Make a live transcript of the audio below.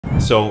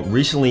So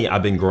recently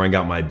I've been growing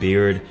out my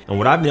beard, and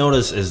what I've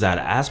noticed is that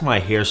as my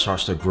hair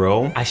starts to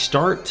grow, I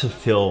start to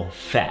feel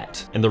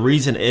fat. And the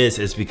reason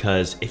is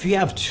because if you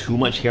have too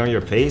much hair on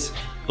your face,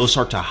 it'll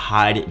start to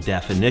hide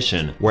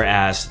definition,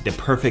 whereas the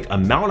perfect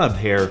amount of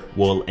hair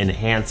will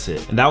enhance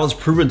it. And that was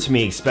proven to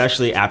me,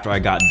 especially after I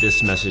got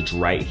this message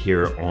right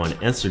here on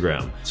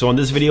Instagram. So in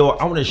this video,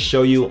 I want to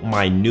show you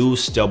my new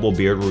stubble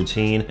beard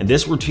routine. And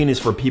this routine is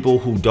for people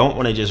who don't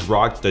want to just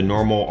rock the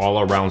normal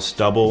all-around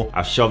stubble.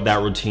 I've shoved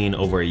that routine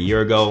over a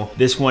year ago.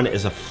 This one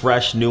is a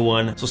fresh new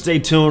one. So stay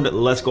tuned.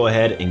 Let's go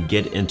ahead and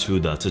get into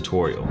the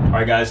tutorial. All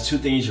right, guys, two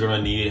things you're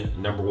gonna need.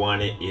 Number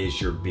one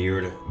is your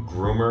beard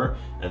groomer.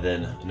 And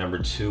then number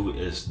two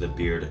is the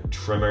beard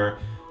trimmer.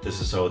 This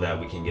is so that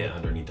we can get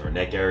underneath our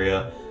neck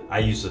area. I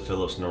use the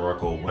Philips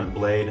Norco One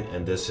Blade,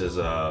 and this is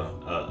a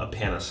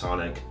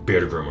Panasonic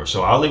beard groomer.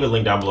 So I'll leave a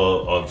link down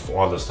below of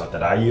all the stuff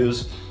that I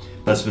use.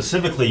 But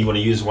specifically, you want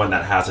to use one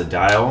that has a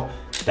dial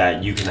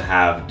that you can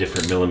have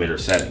different millimeter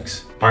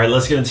settings. All right,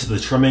 let's get into the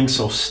trimming.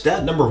 So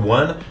step number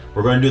one,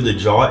 we're going to do the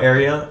jaw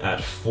area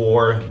at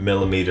 4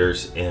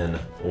 millimeters in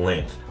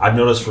length. I've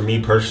noticed for me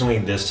personally,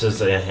 this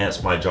has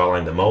enhanced my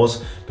jawline the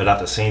most, but at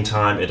the same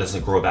time, it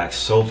doesn't grow back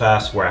so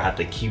fast where I have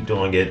to keep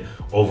doing it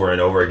over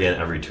and over again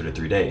every 2 to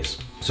 3 days.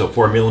 So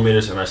 4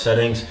 millimeters in our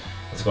settings.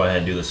 Let's go ahead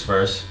and do this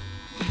first.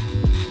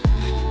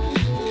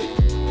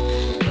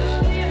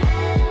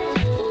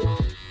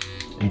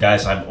 And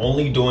guys, I'm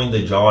only doing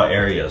the jaw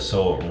area,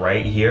 so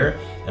right here,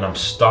 and I'm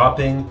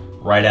stopping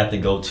right at the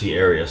goatee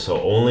area,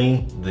 so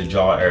only the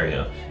jaw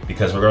area,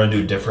 because we're going to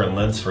do different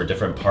lengths for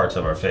different parts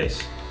of our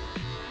face.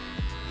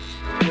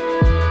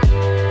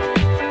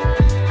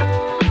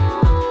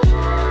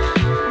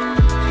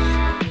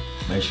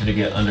 Make sure to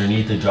get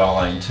underneath the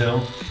jawline too,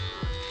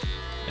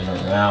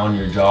 and around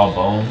your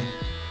jawbone.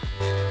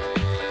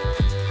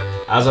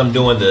 As I'm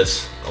doing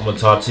this, I'm going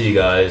to talk to you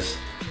guys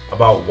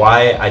about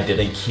why I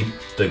didn't keep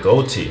the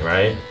goatee,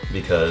 right?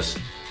 Because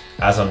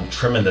as I'm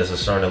trimming this, it's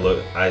starting to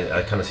look,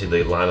 I kind of see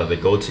the line of the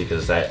goatee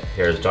because that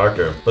hair is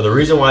darker. But the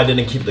reason why I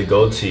didn't keep the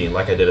goatee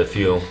like I did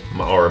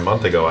a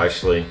month ago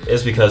actually,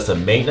 is because the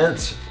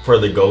maintenance for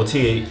the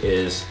goatee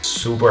is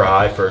super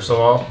high. First of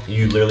all,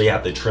 you literally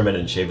have to trim it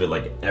and shave it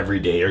like every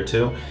day or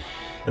two.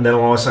 And then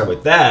alongside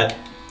with that,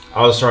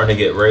 I was starting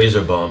to get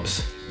razor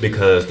bumps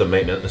because the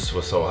maintenance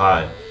was so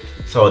high.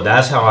 So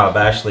that's how I've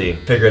actually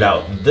figured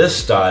out this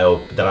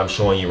style that I'm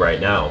showing you right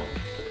now.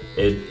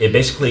 It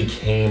basically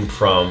came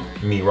from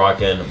me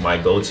rocking my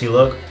goatee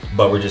look,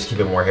 but we're just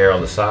keeping more hair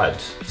on the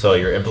sides. So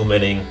you're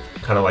implementing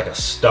kind of like a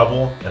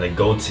stubble and a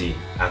goatee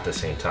at the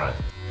same time.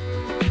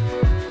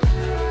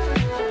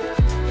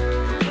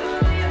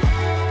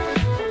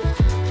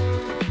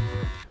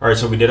 All right,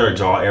 so we did our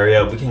jaw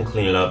area. We can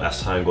clean it up as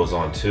time goes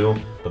on too.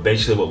 But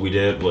basically what we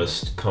did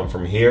was come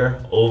from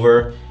here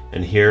over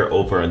and here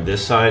over on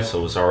this side,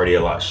 so it's already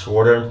a lot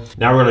shorter.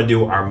 Now we're gonna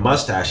do our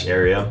mustache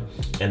area,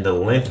 and the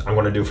length I'm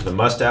gonna do for the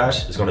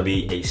mustache is gonna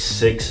be a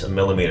 6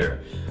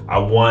 millimeter. I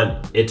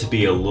want it to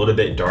be a little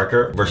bit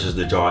darker versus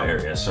the jaw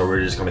area, so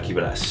we're just gonna keep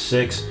it at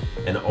 6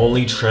 and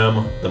only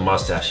trim the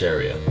mustache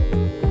area.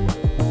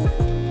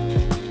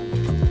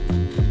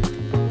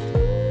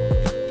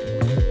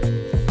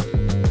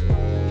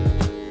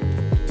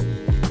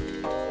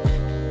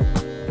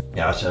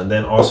 Gotcha, and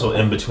then also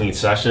in between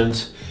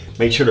sessions,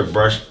 make sure to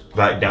brush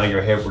back down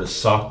your hair with a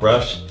soft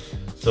brush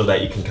so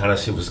that you can kind of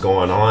see what's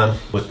going on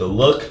with the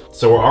look.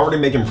 So we're already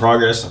making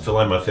progress. I feel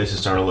like my face is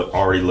starting to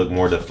already look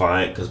more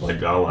defiant because my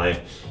jawline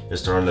is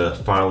starting to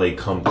finally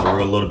come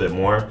through a little bit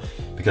more.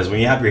 Because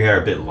when you have your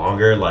hair a bit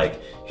longer, like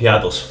you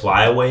have those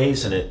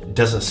flyaways and it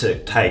doesn't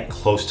sit tight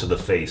close to the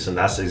face, and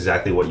that's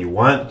exactly what you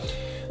want.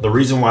 The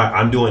reason why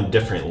I'm doing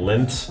different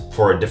lengths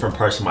for different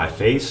parts of my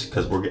face,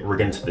 because we're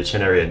getting to the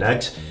chin area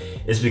next,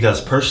 is because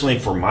personally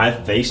for my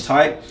face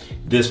type,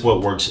 this is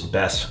what works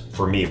best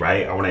for me,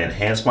 right? I want to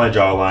enhance my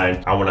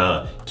jawline, I want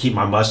to keep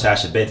my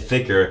mustache a bit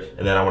thicker,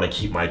 and then I want to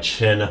keep my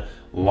chin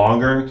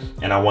longer,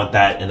 and I want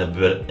that in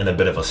a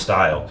bit of a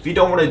style. If you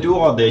don't want to do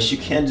all this, you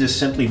can just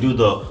simply do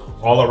the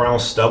all-around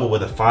stubble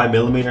with a 5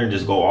 millimeter and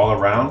just go all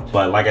around.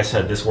 But like I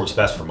said, this works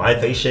best for my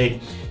face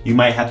shape. You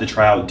might have to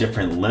try out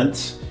different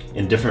lengths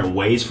in different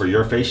ways for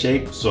your face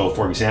shape. So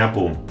for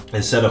example,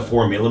 instead of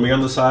 4 millimeter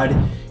on the side,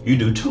 you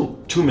do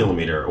 2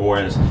 millimeter, or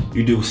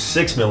you do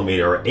 6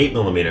 millimeter or 8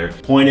 millimeter.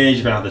 Point is,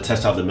 you're gonna have to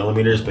test out the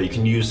millimeters, but you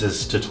can use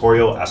this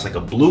tutorial as like a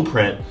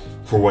blueprint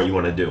for what you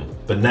want to do.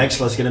 But next,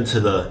 let's get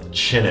into the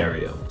chin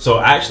area. So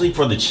actually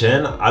for the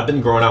chin, I've been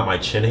growing out my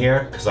chin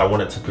hair because I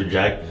wanted to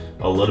project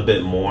a little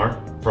bit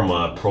more from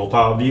a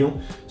profile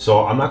view.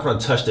 So I'm not gonna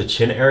touch the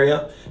chin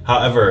area.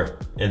 However,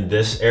 in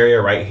this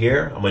area right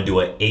here, I'm gonna do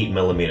an 8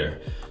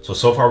 millimeter.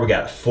 So far we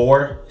got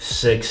 4,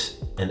 6,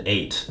 and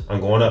 8.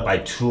 I'm going up by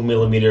 2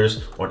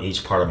 millimeters on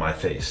each part of my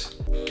face.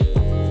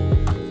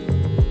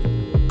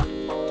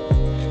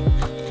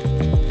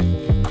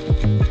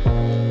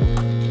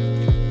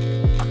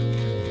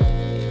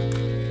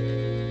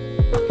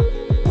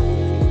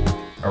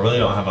 I really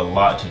don't have a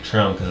lot to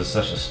trim because it's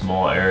such a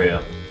small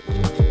area.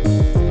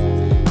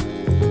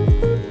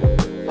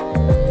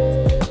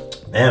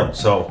 Damn,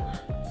 so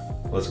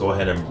let's go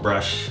ahead and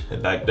brush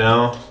it back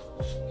down.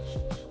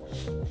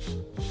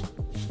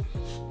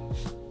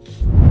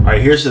 All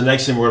right, here's the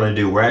next thing we're gonna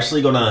do. We're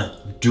actually gonna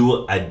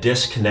do a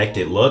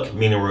disconnected look,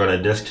 meaning we're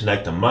gonna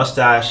disconnect the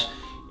mustache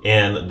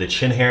and the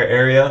chin hair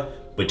area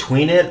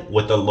between it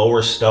with the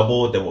lower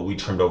stubble than what we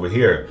trimmed over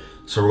here.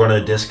 So we're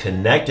gonna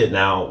disconnect it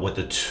now with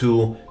the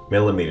 2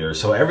 millimeters.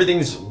 So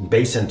everything's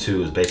based in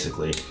 2s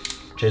basically.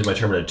 Change my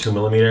trimmer to 2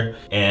 millimeter.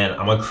 And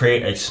I'm gonna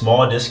create a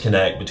small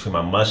disconnect between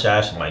my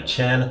mustache and my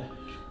chin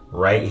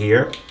right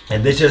here.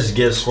 And this just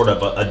gives sort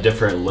of a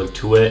different look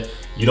to it.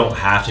 You don't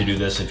have to do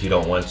this if you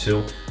don't want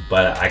to,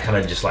 but I kind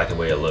of just like the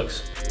way it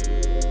looks.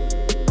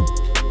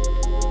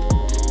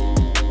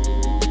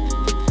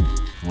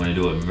 I'm gonna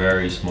do it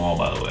very small,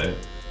 by the way.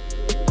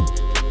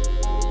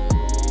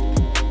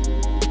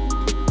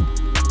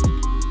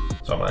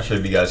 So I'm not sure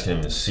if you guys can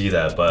even see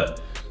that,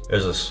 but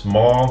there's a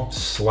small,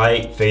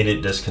 slight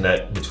faded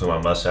disconnect between my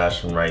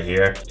mustache and right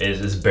here.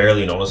 It's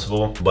barely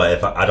noticeable, but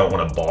if I don't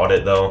want to bald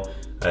it though,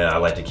 I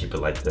like to keep it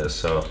like this.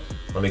 So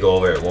let me go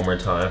over it one more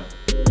time.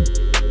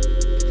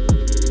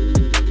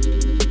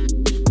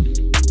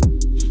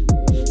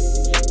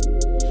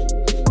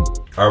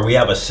 All right, we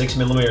have a 6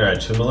 millimeter and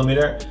a 2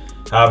 millimeter.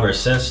 However,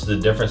 since the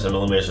difference in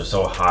millimeters are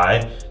so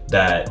high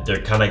that there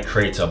kind of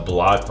creates a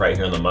block right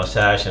here on the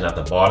mustache and at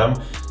the bottom.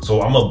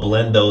 So I'm gonna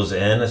blend those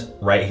in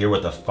right here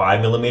with the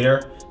 5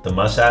 millimeter, the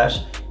mustache.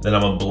 Then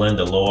I'm gonna blend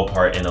the lower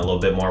part in a little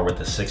bit more with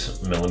the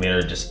 6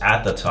 millimeter just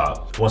at the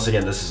top. Once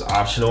again, this is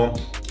optional.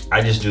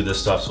 I just do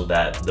this stuff so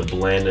that the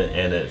blend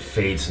and it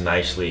fades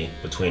nicely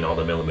between all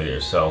the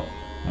millimeters. So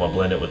I'm gonna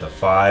blend it with the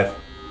 5.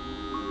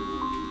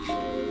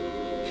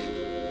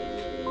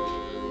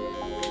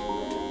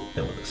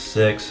 Then with the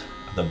 6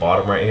 at the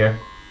bottom right here.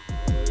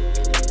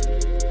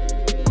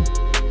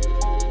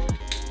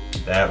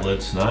 That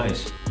looks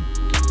nice.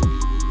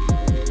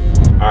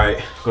 All right,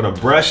 I'm gonna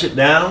brush it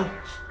down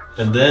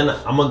and then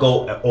I'm gonna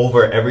go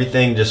over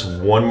everything just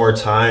one more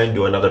time,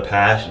 do another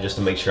pass just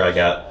to make sure I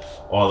got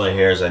all the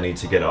hairs I need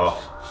to get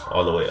off,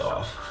 all the way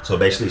off. So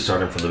basically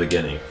starting from the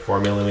beginning, 4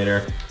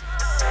 millimeter.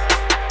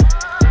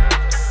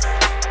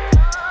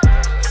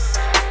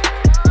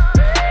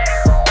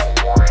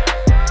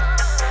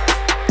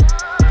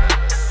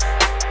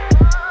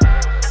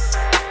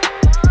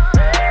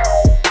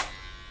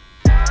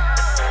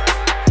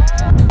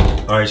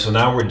 All right, so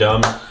now we're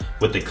done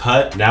with the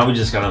cut. Now we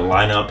just gotta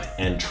line up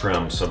and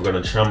trim. So we're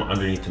gonna trim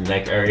underneath the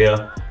neck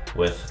area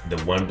with the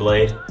 1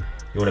 blade.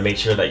 You wanna make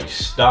sure that you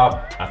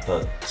stop at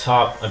the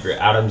top of your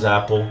Adam's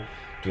apple.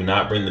 Do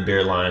not bring the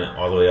beard line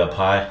all the way up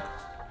high.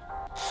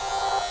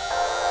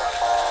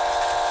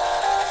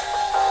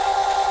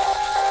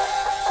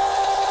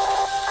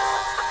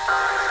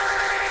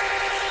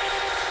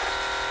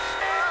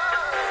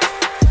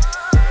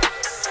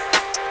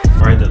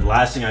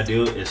 Last thing I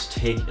do is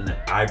take an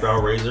eyebrow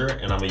razor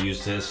and I'm gonna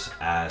use this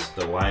as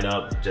the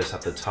lineup just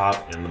at the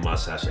top in the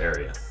mustache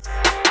area.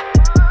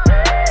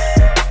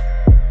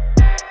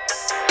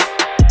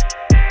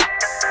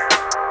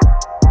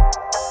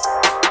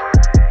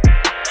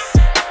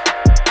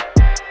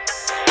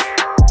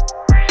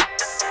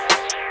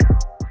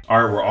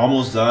 All right, we're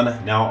almost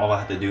done. Now all I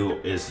have to do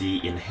is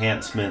the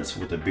enhancements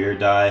with the beard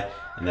dye,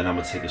 and then I'm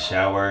gonna take a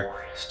shower.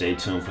 Stay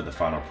tuned for the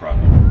final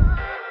product.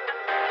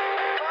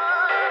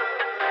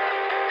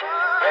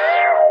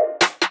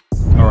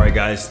 All right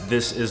guys,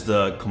 this is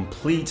the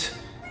complete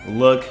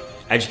look.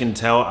 As you can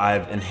tell,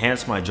 I've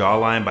enhanced my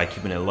jawline by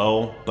keeping it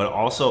low, but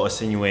also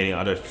attenuating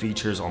other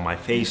features on my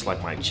face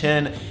like my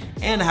chin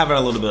and having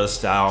a little bit of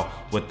style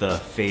with the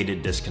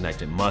faded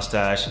disconnected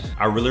mustache.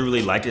 I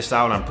really like this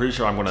style and I'm pretty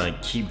sure I'm gonna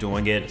keep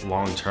doing it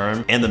long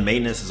term. And the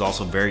maintenance is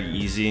also very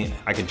easy.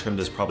 I can trim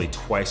this probably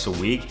twice a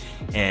week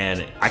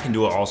and I can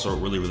do it also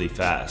really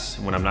fast.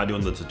 When I'm not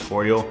doing the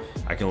tutorial,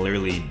 I can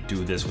literally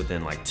do this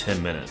within like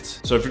 10 minutes.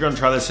 So if you're gonna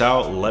try this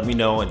out, let me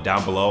know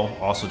down below.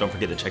 Also, don't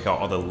forget to check out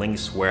all the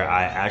links where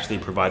I actually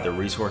provide the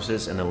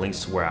resources and the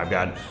links to where I've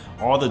got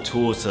all the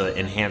tools to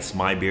enhance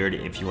my beard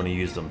if you want to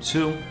use them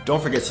too.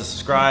 Don't forget to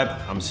subscribe.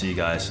 I'm gonna see you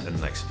guys in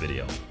the next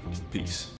video. Peace.